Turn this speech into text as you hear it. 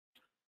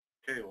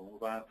Okay, we'll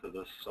move on to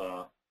this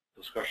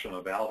discussion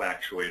of valve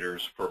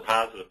actuators for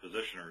positive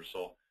positioners.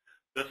 So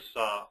this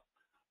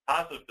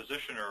positive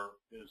positioner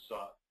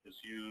is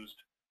used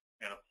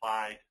and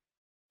applied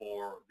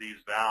for these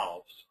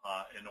valves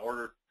in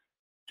order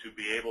to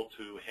be able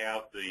to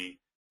have the,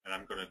 and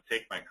I'm going to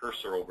take my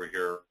cursor over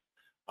here.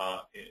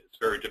 It's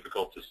very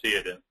difficult to see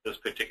it in this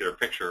particular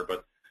picture,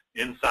 but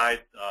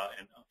inside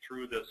and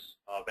through this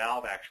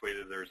valve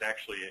actuator, there's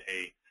actually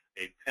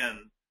a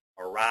pin,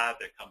 a rod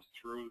that comes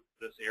through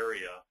this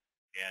area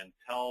and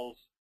tells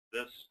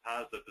this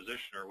positive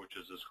positioner, which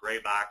is this gray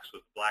box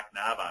with the black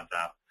knob on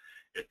top,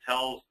 it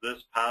tells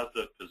this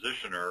positive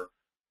positioner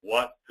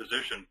what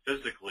position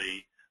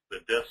physically the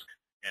disc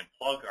and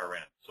plug are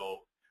in. So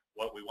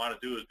what we want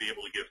to do is be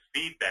able to give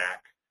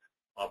feedback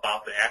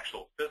about the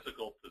actual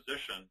physical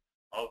position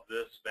of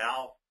this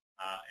valve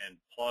and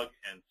plug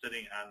and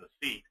sitting on the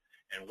seat,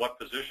 and what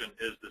position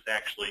is this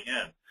actually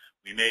in.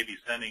 We may be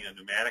sending a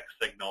pneumatic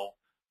signal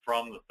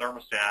from the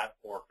thermostat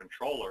or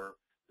controller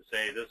to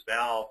say this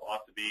valve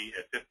ought to be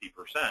at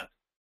 50%,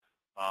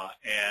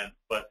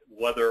 but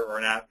whether or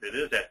not it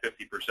is at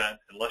 50%,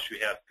 unless you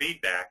have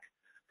feedback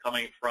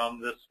coming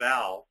from this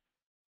valve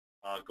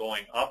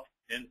going up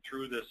in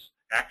through this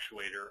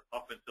actuator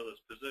up into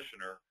this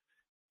positioner,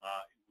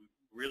 we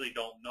really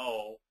don't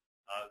know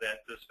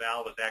that this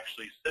valve is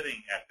actually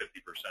sitting at 50%.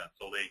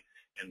 So they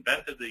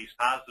invented these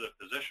positive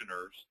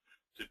positioners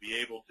to be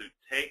able to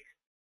take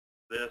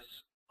this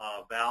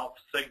valve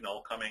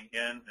signal coming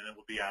in, and it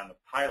will be on the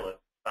pilot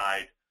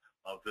side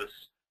of this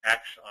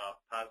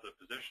positive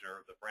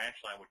positioner. The branch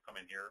line would come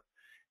in here,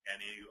 and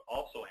you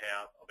also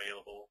have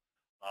available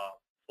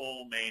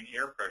full main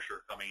air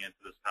pressure coming into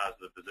this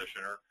positive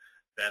positioner,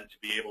 then to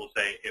be able to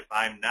say, if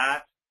I'm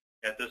not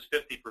at this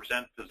 50%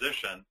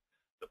 position,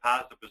 the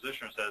positive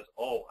positioner says,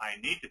 oh, I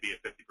need to be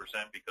at 50%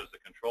 because the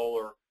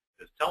controller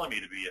is telling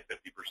me to be at 50%,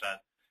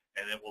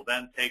 and it will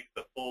then take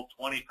the full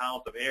 20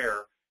 pounds of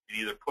air and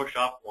either push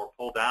up or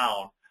pull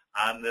down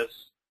on this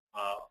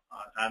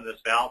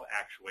valve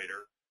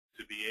actuator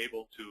to be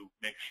able to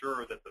make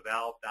sure that the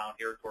valve down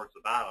here towards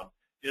the bottom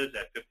is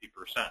at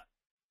 50%.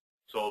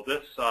 So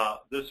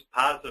this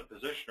positive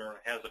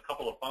positioner has a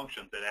couple of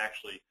functions that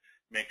actually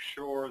make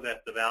sure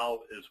that the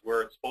valve is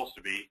where it's supposed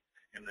to be.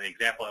 In the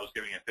example I was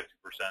giving at 50%.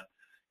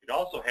 It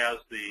also has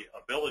the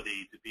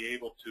ability to be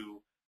able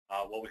to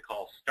what we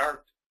call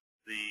start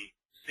the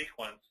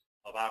sequence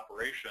of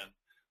operation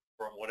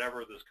from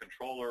whatever this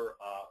controller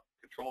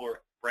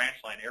branch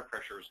line air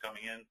pressure is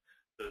coming in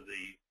to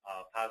the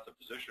positive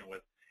position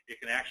with.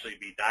 It can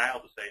actually be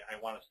dialed to say, I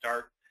want to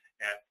start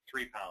at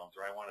 3 pounds,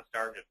 or I want to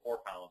start at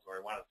 4 pounds, or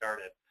I want to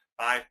start at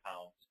 5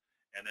 pounds,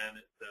 and then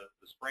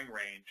the spring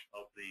range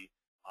of the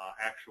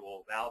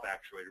actual valve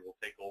actuator will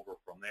take over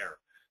from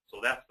there. So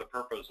that's the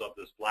purpose of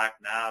this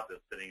black knob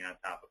that's sitting on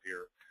top of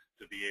here,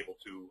 to be able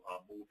to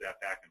move that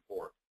back and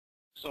forth.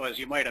 So as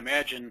you might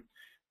imagine,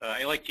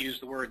 I like to use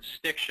the word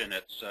stiction.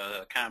 It's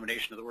a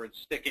combination of the word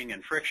sticking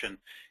and friction.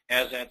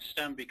 As that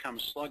stem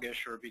becomes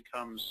sluggish or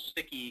becomes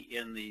sticky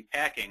in the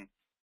packing,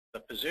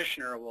 the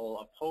positioner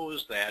will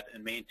oppose that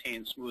and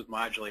maintain smooth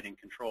modulating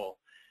control.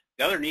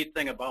 The other neat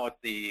thing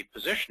about the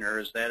positioner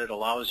is that it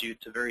allows you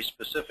to very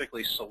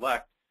specifically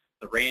select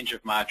the range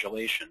of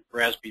modulation,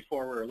 whereas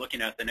before we were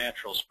looking at the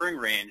natural spring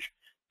range,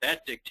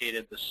 that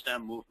dictated the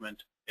stem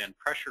movement and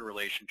pressure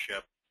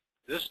relationship.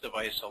 This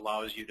device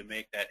allows you to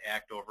make that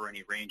act over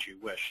any range you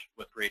wish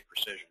with great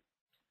precision.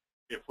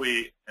 If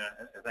we,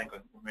 I think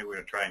maybe we're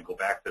going to try and go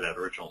back to that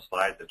original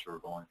slide that you were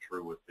going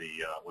through with the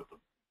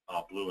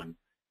blue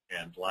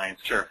and lines.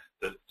 Sure.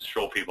 To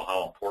show people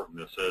how important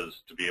this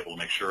is to be able to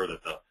make sure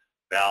that the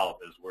valve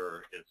is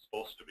where it's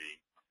supposed to be.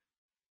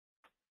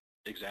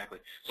 Exactly.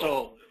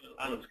 So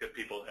let's get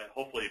people,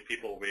 hopefully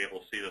people will be able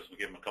to see this. We'll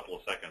give them a couple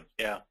of seconds.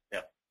 Yeah,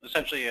 yeah.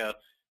 Essentially,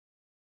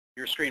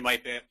 your screen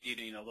might be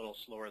eating a little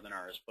slower than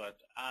ours, but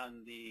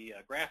on the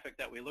graphic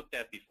that we looked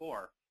at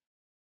before,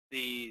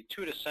 the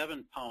 2 to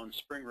 7 pound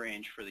spring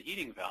range for the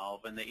heating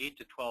valve and the 8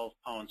 to 12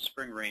 pound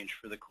spring range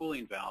for the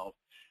cooling valve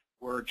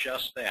were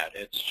just that.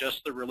 It's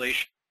just the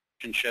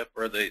relationship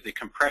or the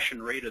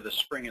compression rate of the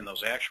spring in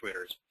those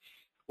actuators.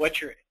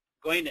 What you're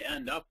going to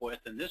end up with,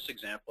 in this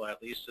example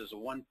at least, is a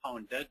 1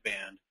 pound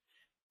deadband,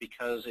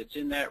 because it's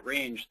in that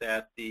range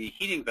that the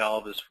heating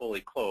valve is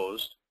fully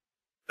closed,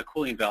 the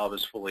cooling valve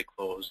is fully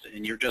closed,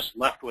 and you're just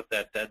left with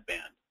that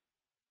deadband.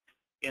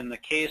 In the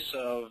case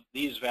of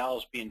these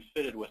valves being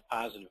fitted with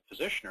positive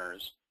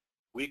positioners,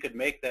 we could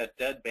make that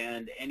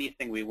deadband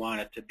anything we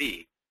want it to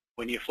be.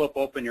 When you flip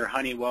open your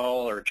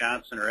Honeywell or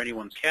Johnson or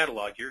anyone's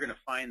catalog, you're going to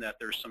find that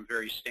there's some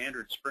very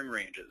standard spring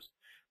ranges.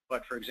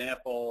 But for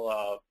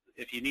example,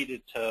 if you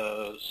needed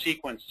to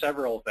sequence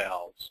several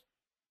valves,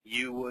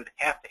 you would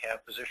have to have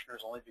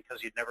positioners only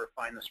because you'd never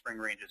find the spring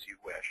ranges you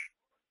wish.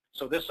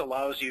 So this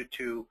allows you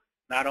to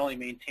not only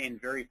maintain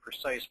very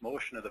precise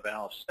motion of the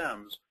valve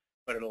stems,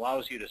 but it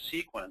allows you to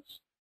sequence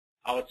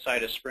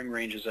outside of spring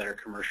ranges that are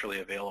commercially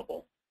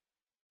available.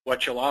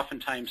 What you'll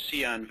oftentimes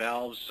see on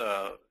valves,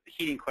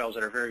 heating coils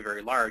that are very,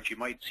 very large, you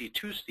might see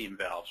 2 steam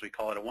valves. We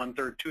call it a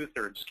 1/3,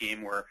 2/3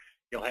 scheme, where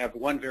You'll have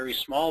one very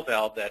small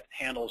valve that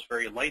handles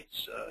very light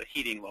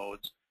heating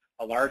loads,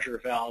 a larger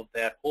valve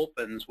that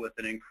opens with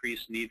an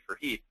increased need for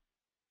heat.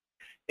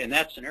 In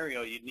that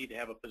scenario, you'd need to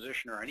have a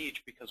positioner on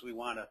each because we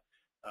want to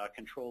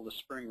control the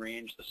spring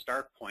range, the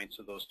start points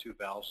of those two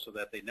valves so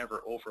that they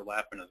never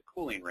overlap into the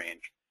cooling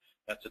range.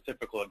 That's a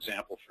typical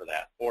example for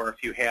that. Or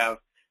if you have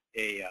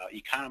a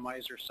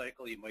economizer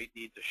cycle, you might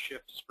need to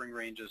shift spring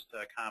ranges to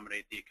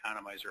accommodate the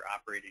economizer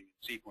operating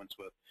in sequence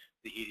with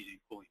the heating and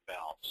cooling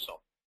valves. So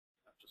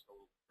that's just a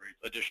little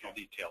additional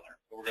detail there.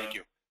 Thank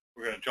you.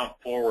 We're going to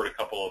jump forward a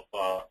couple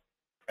of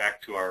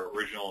back to our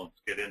original and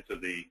get into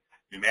the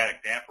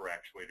pneumatic damper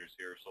actuators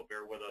here. So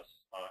bear with us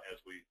as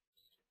we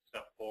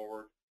step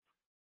forward.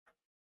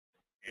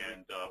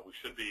 And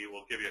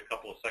we'll give you a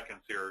couple of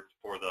seconds here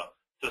for the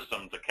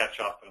system to catch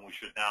up, and you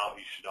should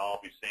all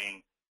be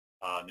seeing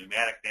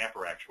pneumatic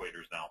damper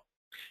actuators now.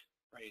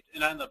 Right,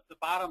 and on the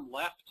bottom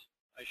left,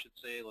 I should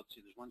say, let's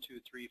see, there's 1, 2,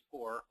 3,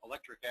 4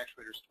 electric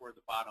actuators toward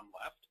the bottom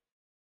left.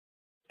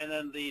 And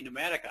then the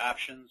pneumatic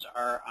options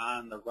are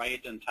on the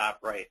right and top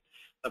right.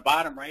 The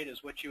bottom right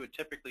is what you would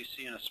typically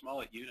see in a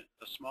smaller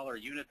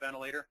unit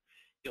ventilator.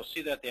 You'll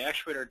see that the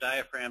actuator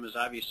diaphragm is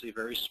obviously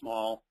very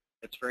small.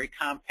 It's very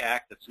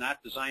compact. It's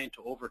not designed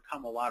to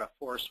overcome a lot of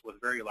force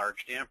with very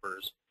large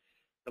dampers.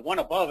 The one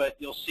above it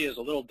you'll see is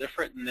a little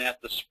different in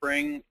that the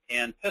spring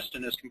and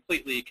piston is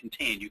completely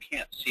contained. You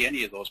can't see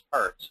any of those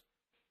parts.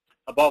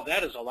 Above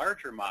that is a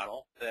larger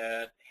model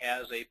that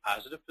has a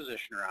positive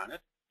positioner on it.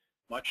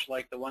 Much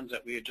like the ones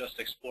that we had just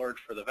explored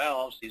for the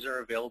valves, these are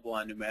available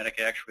on pneumatic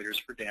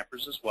actuators for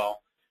dampers as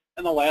well.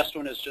 And the last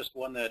one is just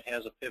one that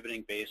has a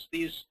pivoting base.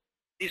 These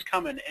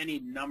come in any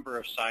number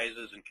of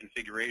sizes and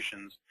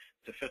configurations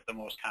to fit the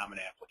most common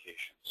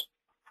applications.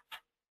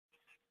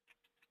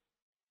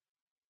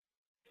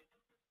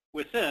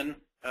 Within,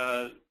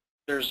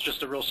 there's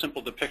just a real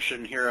simple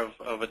depiction here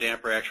of a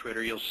damper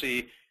actuator. You'll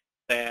see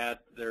that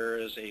there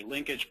is a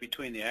linkage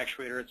between the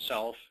actuator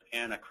itself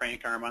and a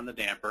crank arm on the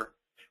damper.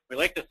 We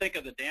like to think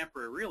of the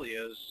damper really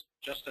as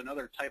just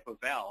another type of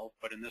valve,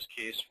 but in this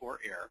case for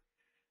air.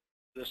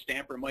 This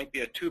damper might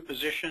be a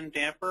two-position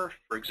damper,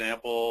 for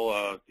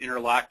example,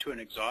 interlocked to an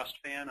exhaust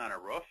fan on a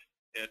roof.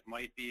 It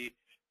might be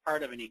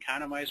part of an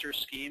economizer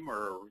scheme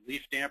or a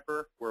relief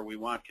damper where we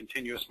want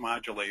continuous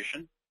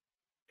modulation.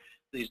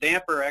 These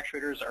damper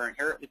actuators are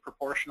inherently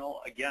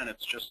proportional. Again,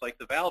 it's just like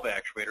the valve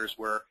actuators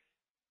where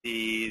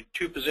the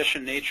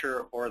two-position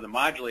nature or the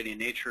modulating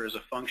nature is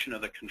a function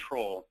of the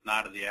control,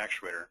 not of the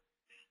actuator.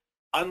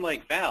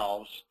 Unlike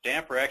valves,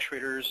 damper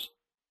actuators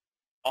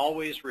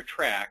always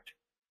retract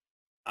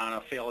on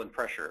a fail in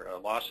pressure. A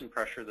loss in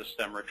pressure, the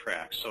stem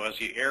retracts. So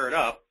as you air it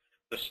up,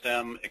 the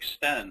stem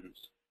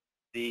extends.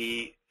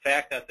 The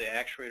fact that the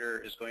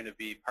actuator is going to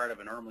be part of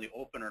a normally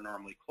open or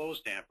normally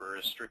closed damper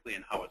is strictly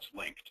in how it's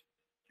linked.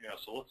 Yeah,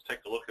 so let's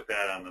take a look at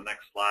that on the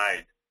next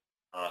slide.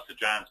 To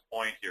John's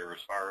point here,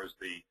 as far as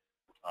the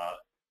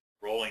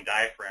rolling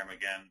diaphragm,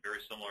 again, very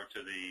similar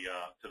to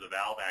the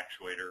valve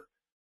actuator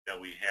that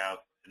we have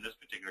in this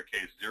particular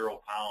case, 0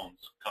 pounds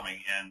coming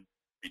in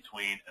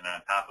between and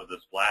on top of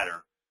this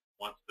bladder.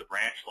 Once the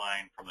branch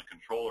line from the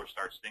controller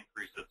starts to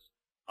increase its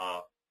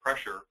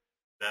pressure,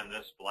 then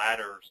this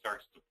bladder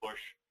starts to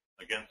push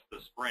against the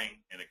spring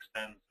and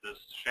extends this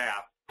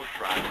shaft push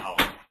rod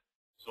out.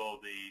 So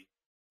the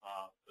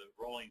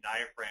rolling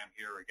diaphragm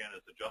here again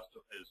is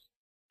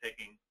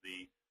taking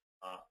the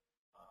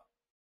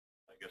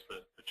I guess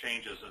the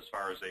changes as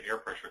far as the air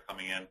pressure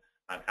coming in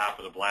on top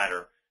of the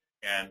bladder.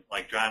 And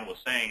like John was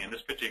saying, in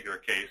this particular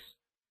case,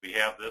 we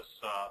have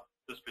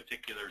this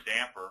particular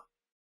damper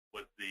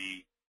with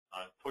the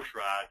push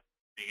rod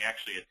being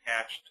actually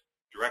attached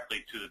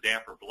directly to the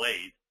damper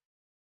blade.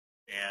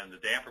 And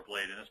the damper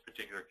blade in this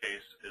particular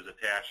case is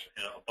attached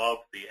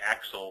above the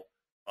axle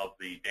of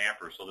the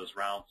damper. So this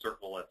round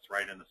circle that's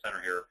right in the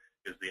center here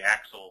is the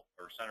axle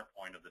or center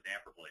point of the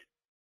damper blade.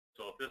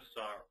 So if this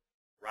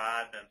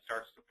rod then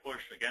starts to push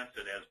against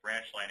it as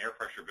branch line air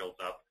pressure builds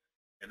up,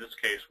 in this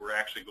case we're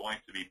actually going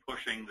to be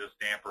pushing this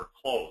damper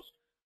closed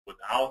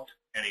without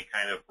any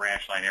kind of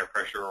branch line air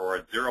pressure, or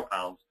at 0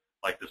 pounds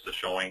like this is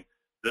showing.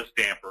 This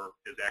damper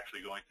is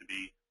actually going to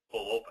be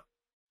full open.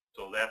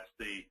 So that's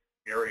the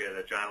area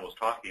that John was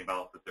talking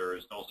about, that there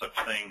is no such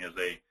thing as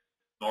a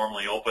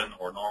normally open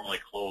or normally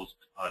closed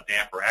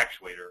damper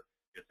actuator.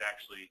 It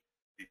actually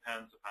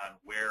depends upon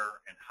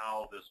where and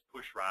how this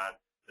push rod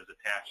is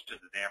attached to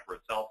the damper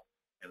itself,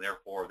 and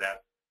therefore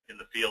that in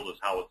the field is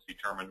how it's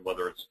determined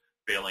whether it's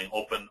failing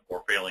open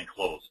or failing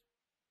closed.